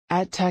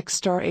At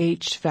Techstar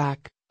HVAC,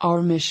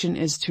 our mission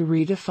is to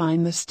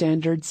redefine the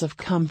standards of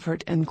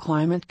comfort and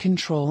climate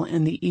control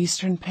in the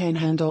Eastern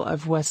Panhandle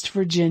of West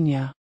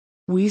Virginia.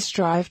 We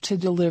strive to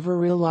deliver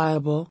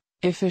reliable,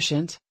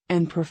 efficient,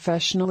 and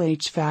professional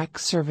HVAC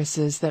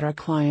services that our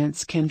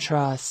clients can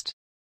trust.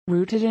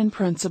 Rooted in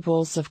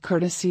principles of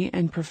courtesy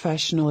and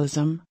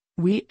professionalism,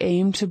 we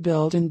aim to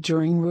build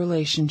enduring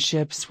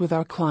relationships with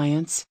our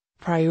clients,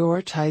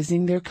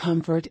 prioritizing their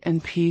comfort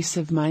and peace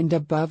of mind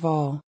above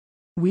all.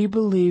 We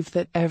believe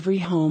that every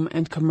home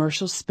and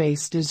commercial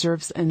space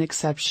deserves an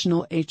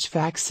exceptional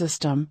HVAC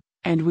system,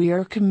 and we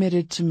are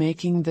committed to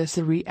making this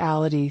a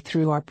reality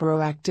through our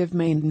proactive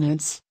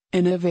maintenance,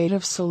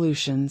 innovative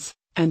solutions,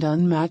 and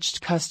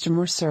unmatched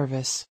customer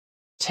service.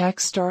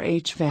 Techstar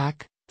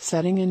HVAC,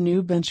 setting a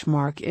new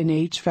benchmark in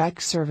HVAC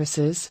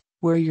services,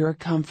 where your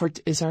comfort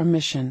is our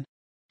mission.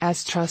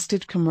 As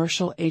trusted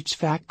commercial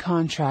HVAC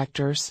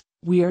contractors,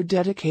 we are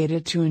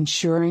dedicated to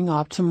ensuring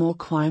optimal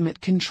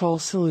climate control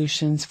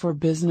solutions for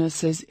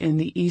businesses in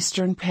the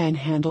Eastern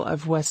Panhandle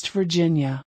of West Virginia.